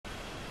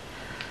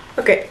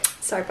Okay,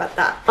 sorry about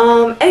that.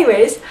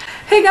 Anyways,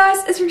 hey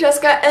guys, it's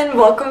Francesca and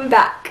welcome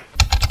back.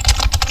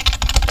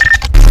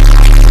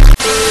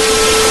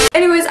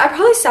 Anyways, I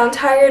probably sound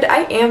tired.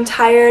 I am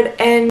tired,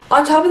 and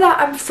on top of that,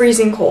 I'm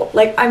freezing cold.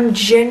 Like, I'm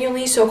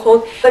genuinely so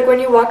cold. Like, when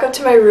you walk up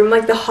to my room,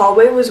 like, the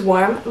hallway was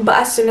warm, but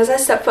as soon as I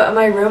stepped foot in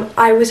my room,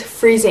 I was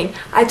freezing.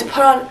 I had to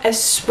put on a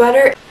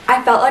sweater.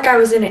 I felt like I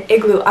was in an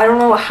igloo. I don't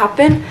know what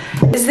happened.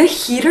 Is the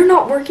heater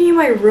not working in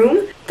my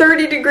room?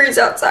 30 degrees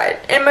outside,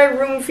 and my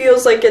room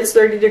feels like it's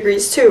 30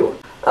 degrees too.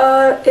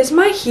 Is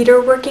my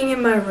heater working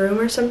in my room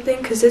or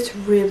something? Because it's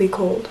really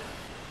cold.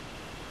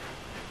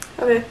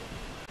 Okay,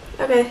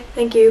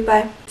 thank you,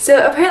 bye.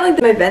 So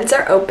apparently my vents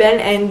are open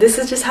and this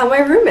is just how my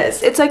room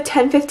is. It's like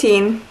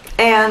 10:15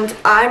 and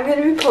I'm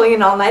gonna be pulling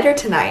an all-nighter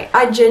tonight.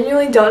 I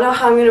genuinely don't know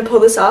how I'm gonna pull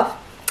this off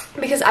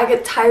because I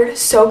get tired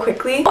so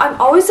quickly. I'm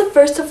always the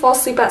first to fall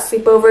asleep at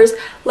sleepovers.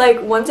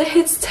 Like, once it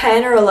hits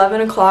 10 or 11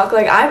 o'clock,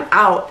 like, I'm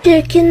out.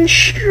 Chicken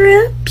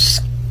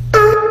strips.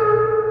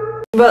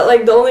 But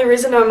like, the only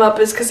reason I'm up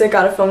is because I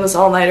gotta film this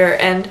all-nighter,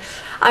 and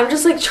I'm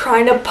just like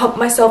trying to pump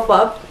myself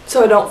up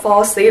so I don't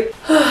fall asleep.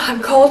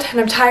 I'm cold and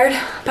I'm tired,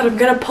 but I'm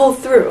gonna pull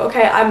through,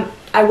 okay?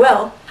 I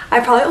will. I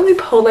probably only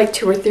pulled like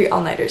 2 or 3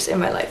 all-nighters in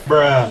my life.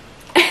 Bruh.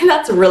 And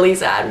that's really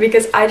sad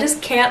because I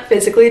just can't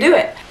physically do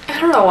it. I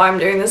don't know why I'm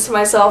doing this to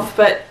myself,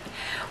 but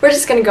we're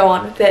just gonna go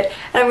on with it.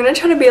 And I'm gonna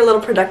try to be a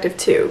little productive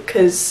too,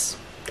 because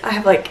I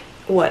have like,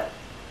 what,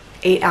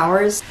 8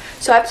 hours?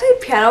 So I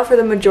played piano for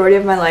the majority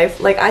of my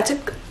life. Like, I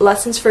took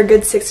lessons for a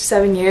good 6 or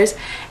 7 years,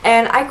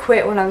 and I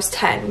quit when I was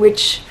 10,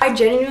 which I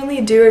genuinely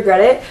do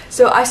regret it.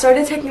 So I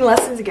started taking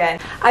lessons again.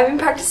 I've been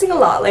practicing a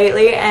lot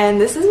lately, and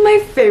this is my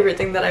favorite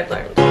thing that I've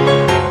learned.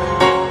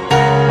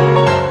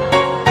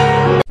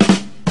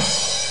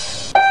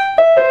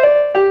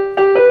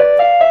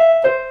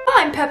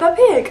 I'm Peppa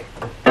Pig.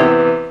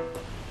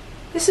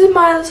 This is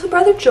my little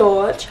brother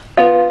George.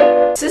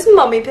 This is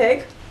Mummy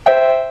Pig.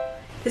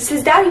 This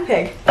is Daddy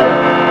Pig.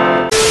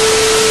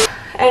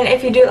 And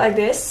if you do it like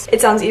this,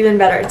 it sounds even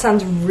better. It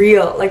sounds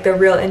real, like the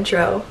real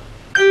intro.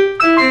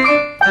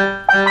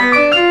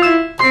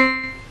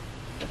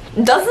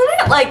 Doesn't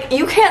it? Like,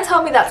 you can't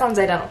tell me that sounds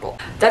identical.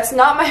 That's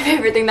not my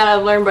favorite thing that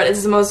I've learned, but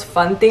it's the most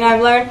fun thing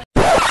I've learned.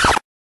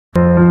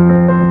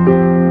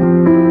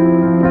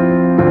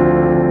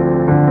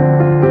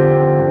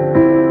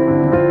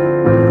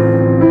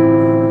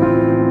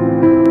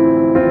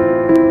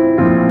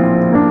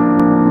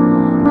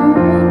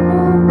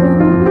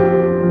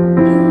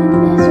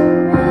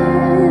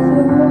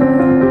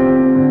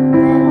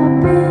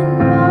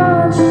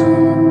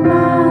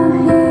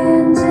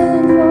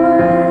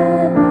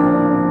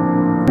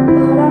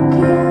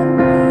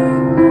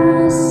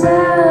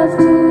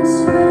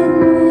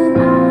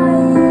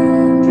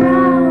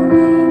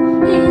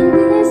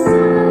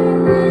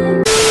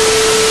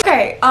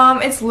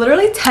 It's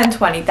literally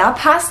 10:20. That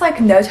passed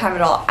like no time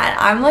at all, and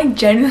I'm like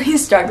genuinely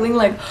struggling.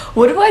 Like,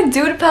 what do I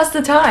do to pass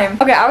the time?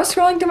 Okay, I was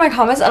scrolling through my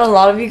comments and a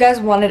lot of you guys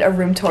wanted a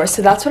room tour,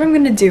 so that's what I'm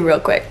gonna do real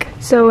quick.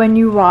 So when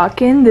you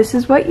walk in, this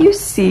is what you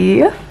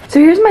see. So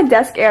here's my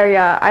desk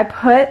area. I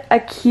put a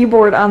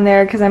keyboard on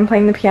there because I'm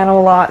playing the piano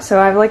a lot, so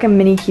I have like a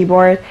mini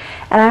keyboard,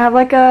 and I have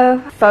like a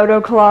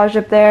photo collage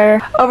up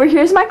there. Over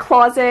here's my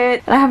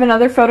closet, and I have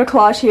another photo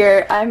collage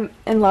here. I'm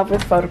in love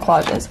with photo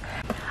collages.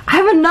 I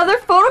have another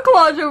photo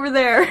collage over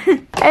there.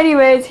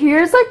 Anyways,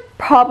 here's like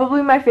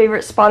probably my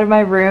favorite spot of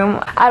my room.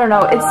 I don't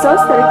know, it's so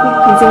aesthetically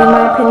pleasing in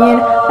my opinion.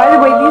 By the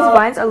way, these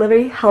vines are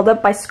literally held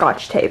up by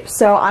Scotch tape,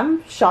 so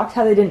I'm shocked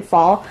how they didn't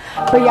fall.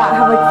 But yeah, I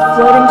have like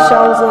floating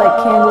shelves of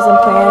like candles and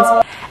plants,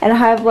 and I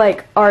have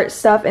like art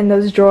stuff in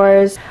those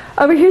drawers.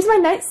 Over here's my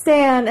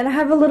nightstand, and I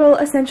have a little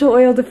essential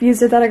oil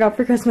diffuser that I got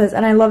for Christmas,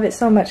 and I love it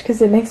so much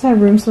because it makes my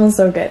room smell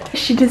so good.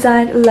 She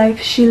designed life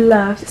she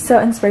loved. So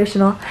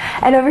inspirational.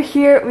 And over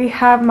here we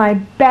have my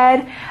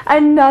bed,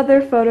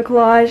 another photo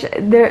collage.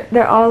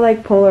 They're all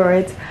like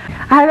Polaroids.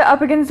 I have it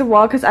up against the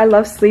wall because I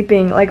love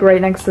sleeping like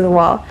right next to the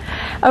wall.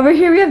 Over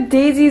here we have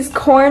Daisy's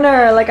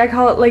corner. Like, I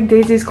call it like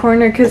Daisy's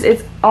corner because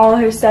it's all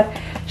her stuff.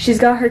 She's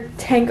got her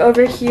tank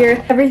over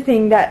here.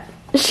 Everything that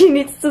she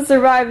needs to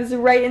survive is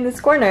right in this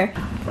corner.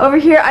 Over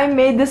here I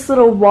made this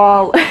little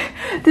wall.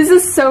 This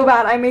is so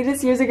bad. I made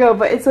this years ago,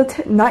 but it's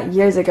not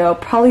years ago,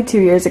 probably 2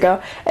 years ago.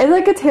 It's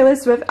like a Taylor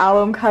Swift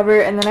album cover,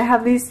 and then I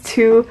have these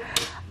 2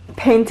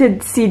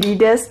 painted CD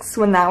discs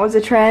when that was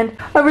a trend.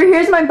 Over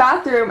here's my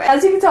bathroom.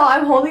 As you can tell,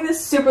 I'm holding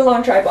this super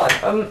long tripod.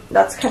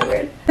 That's kind of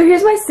weird. So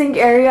here's my sink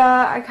area.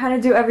 I kind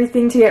of do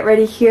everything to get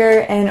ready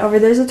here, and over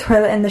there's a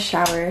toilet and the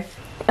shower.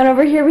 And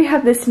over here we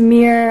have this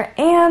mirror,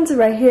 and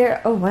right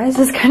here, oh, why is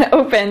this kind of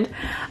opened?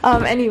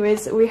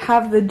 Anyways, we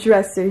have the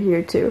dresser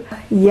here too.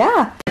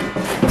 Yeah.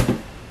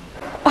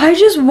 I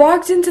just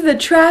walked into the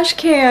trash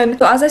can.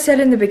 So as I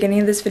said in the beginning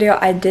of this video,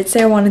 I did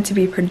say I wanted to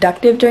be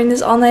productive during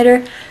this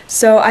all-nighter.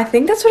 So I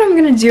think that's what I'm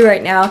gonna do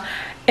right now.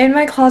 In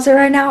my closet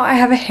right now, I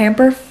have a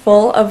hamper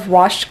full of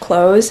washed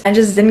clothes. I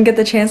just didn't get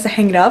the chance to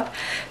hang it up.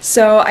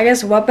 So I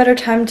guess what better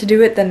time to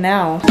do it than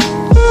now?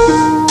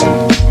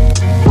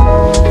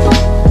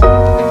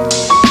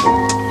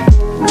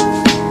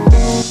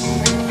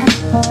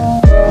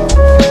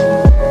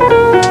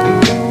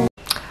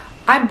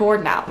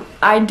 bored now.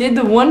 I did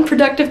the one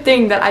productive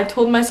thing that I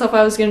told myself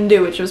I was gonna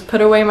do, which was put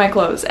away my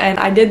clothes, and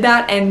I did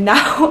that, and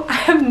now I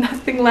have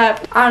nothing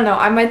left. I don't know,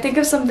 I might think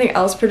of something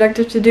else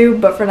productive to do,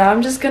 but for now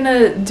I'm just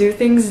gonna do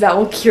things that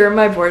will cure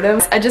my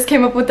boredom. I just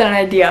came up with an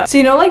idea. So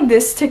you know, like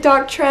this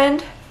TikTok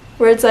trend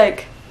where it's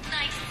like,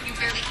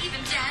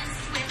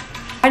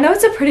 I know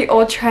it's a pretty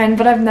old trend,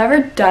 but I've never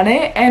done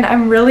it, and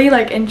I'm really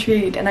like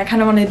intrigued, and I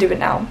kind of want to do it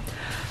now.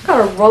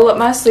 Gotta roll up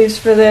my sleeves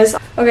for this.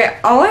 Okay,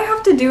 all I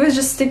have to do is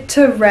just stick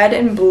to red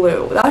and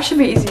blue. That should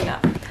be easy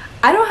enough.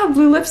 I don't have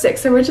blue lipstick,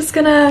 so we're just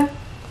gonna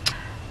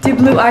do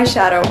blue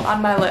eyeshadow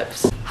on my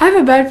lips. I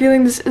have a bad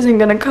feeling this isn't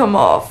gonna come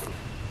off.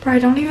 But I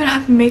don't even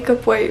have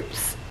makeup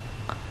wipes.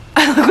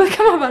 I look like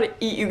I'm about to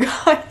eat you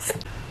guys.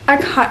 I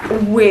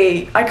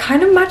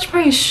kind of match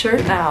my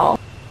shirt now.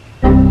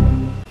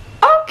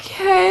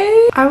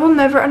 Okay. I will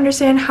never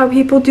understand how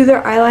people do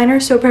their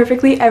eyeliner so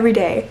perfectly every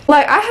day.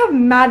 Like, I have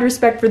mad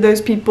respect for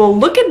those people.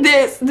 Look at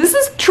this. This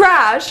is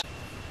trash.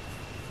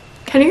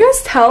 Can you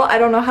guys tell I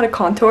don't know how to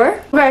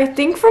contour? Okay, I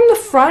think from the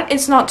front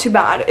it's not too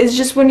bad. It's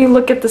just when you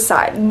look at the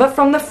side. But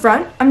from the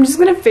front, I'm just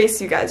gonna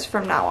face you guys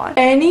from now on.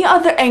 Any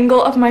other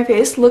angle of my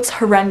face looks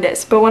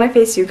horrendous. But when I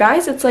face you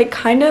guys, it's like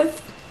kind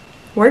of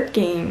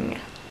working.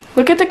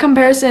 Look at the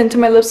comparison to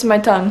my lips and my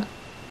tongue.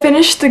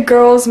 Finished the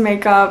girl's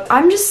makeup.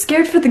 I'm just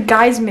scared for the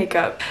guy's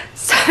makeup.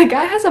 So the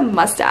guy has a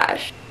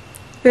mustache.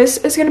 This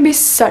is gonna be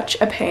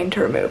such a pain to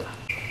remove.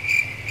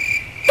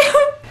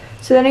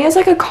 So then he has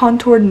like a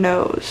contoured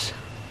nose.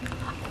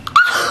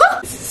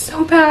 This is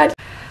so bad.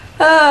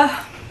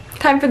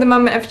 Time for the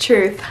moment of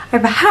truth. I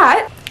have a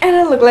hat and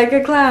I look like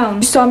a clown.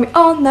 You saw me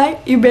all night,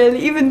 you barely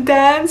even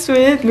dance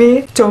with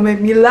me. Don't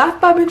make me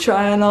laugh, I've been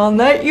trying all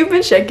night. You've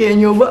been shaking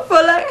your butt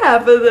for like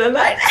half of the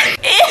night.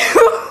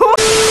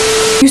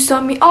 You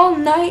saw me all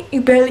night, you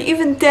barely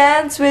even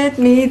dance with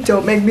me.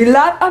 Don't make me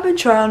laugh, I've been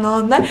trying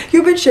all night.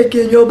 You've been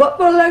shaking your butt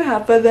for like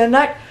half of the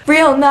night.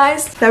 Real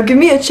nice, now give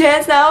me a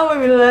chance now.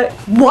 We're like,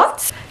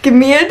 what? Give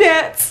me a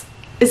dance.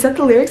 Is that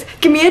the lyrics?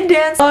 Give me a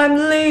dance. I'm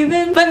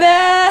leaving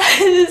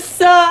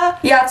Vanessa.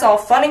 Yeah, it's all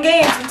fun and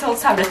games until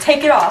it's time to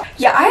take it off.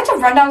 Yeah, I had to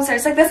run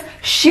downstairs like this,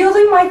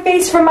 shielding my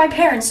face from my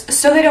parents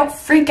so they don't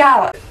freak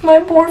out.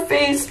 My poor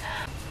face.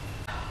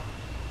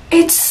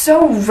 It's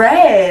so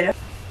red.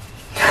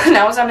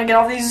 Now it's time to get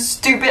off these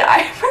stupid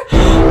eyebrows.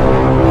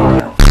 Oh,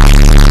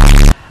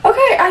 no.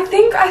 Okay, I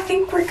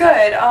think we're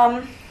good.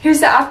 Here's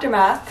the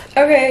aftermath.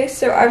 Okay,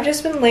 so I've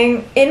just been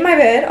laying in my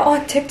bed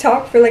on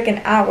TikTok for like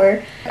an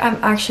hour.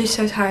 I'm actually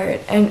so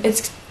tired, and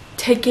it's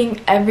taking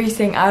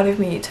everything out of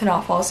me to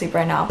not fall asleep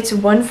right now. It's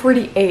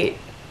 1:48,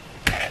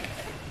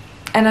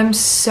 and I'm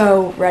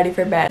so ready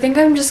for bed. I think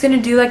I'm just gonna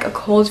do like a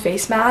cold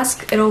face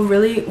mask. It'll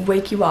really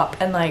wake you up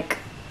and like,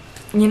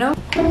 you know?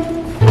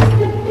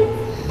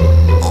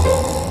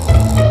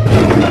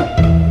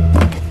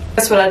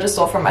 That's what I just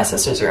stole from my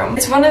sister's room.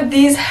 It's one of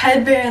these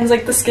headbands,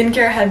 like the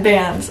skincare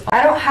headbands.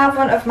 I don't have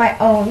one of my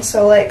own,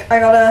 so like I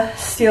gotta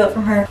steal it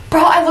from her.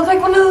 Bro, I look like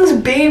one of those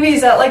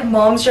babies that like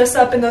moms dress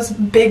up in those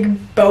big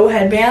bow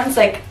headbands.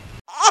 Like,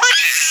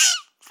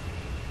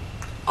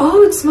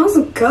 oh, it smells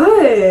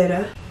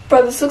good.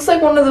 Bro, this looks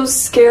like one of those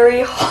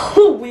scary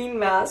Halloween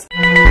masks.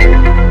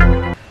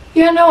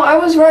 Yeah, no, I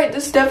was right.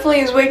 This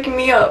definitely is waking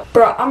me up.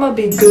 Bro, I'm gonna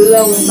be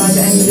glowing by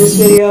the end of this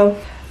video.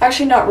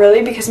 Actually, not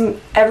really, because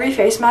every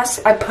face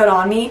mask I put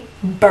on me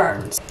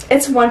burns.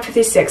 It's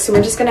 1:56, so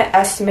we're just gonna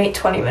estimate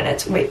 20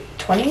 minutes. Wait,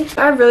 20?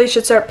 I really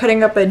should start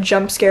putting up a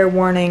jump scare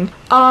warning.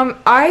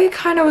 I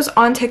kind of was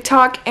on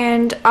TikTok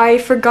and I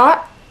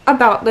forgot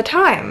about the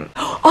time.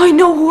 I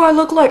know who I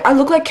look like. I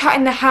look like Cat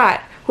in the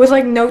Hat with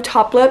like no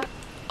top lip.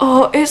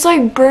 Oh, it's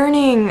like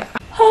burning.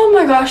 Oh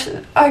my gosh,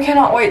 I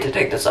cannot wait to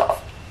take this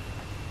off.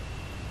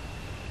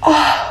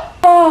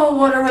 Oh,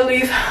 what a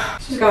relief.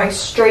 This is going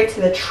straight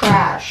to the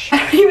trash. I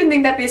don't even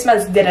think that face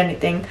mask did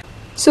anything.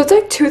 So it's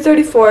like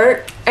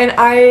 2:34 and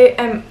I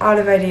am out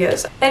of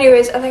ideas.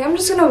 Anyways, I think I'm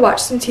just gonna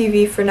watch some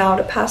TV for now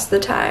to pass the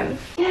time.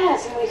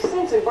 Yes, and we've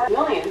since burnt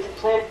millions to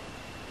plan.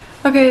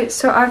 Okay,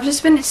 so I've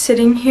just been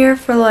sitting here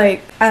for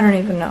like, I don't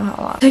even know how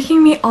long. It's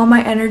taking me all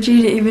my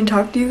energy to even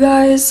talk to you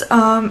guys.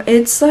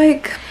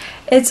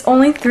 It's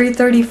only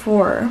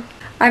 3:34.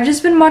 I've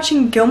just been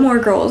watching Gilmore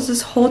Girls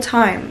this whole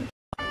time.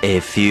 A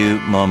few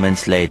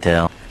moments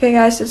later. Okay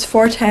guys, it's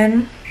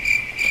 4:10.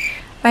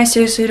 I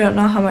seriously don't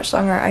know how much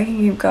longer I can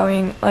keep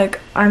going. Like,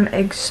 I'm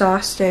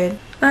exhausted.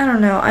 I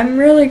don't know. I'm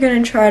really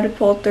gonna try to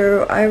pull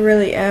through. I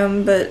really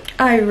am, but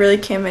I really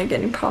can't make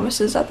any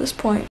promises at this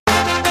point.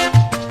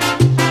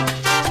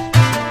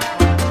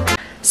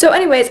 So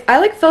anyways, I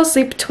like fell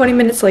asleep 20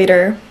 minutes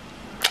later.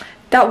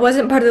 That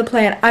wasn't part of the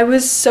plan. I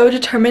was so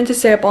determined to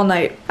stay up all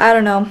night. I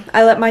don't know.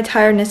 I let my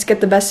tiredness get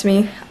the best of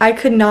me. I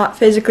could not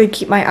physically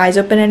keep my eyes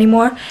open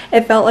anymore.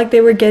 It felt like they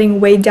were getting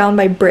weighed down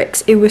by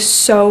bricks. It was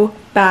so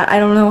bad. I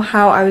don't know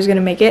how I was gonna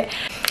make it.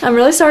 I'm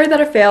really sorry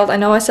that I failed. I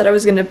know I said I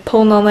was gonna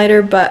pull an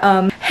all-nighter, but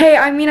hey,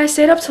 I mean, I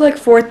stayed up till like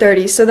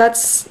 4:30, so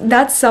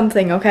that's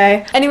something,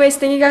 okay? Anyways,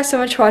 thank you guys so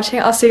much for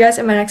watching. I'll see you guys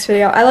in my next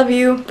video. I love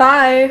you.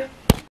 Bye!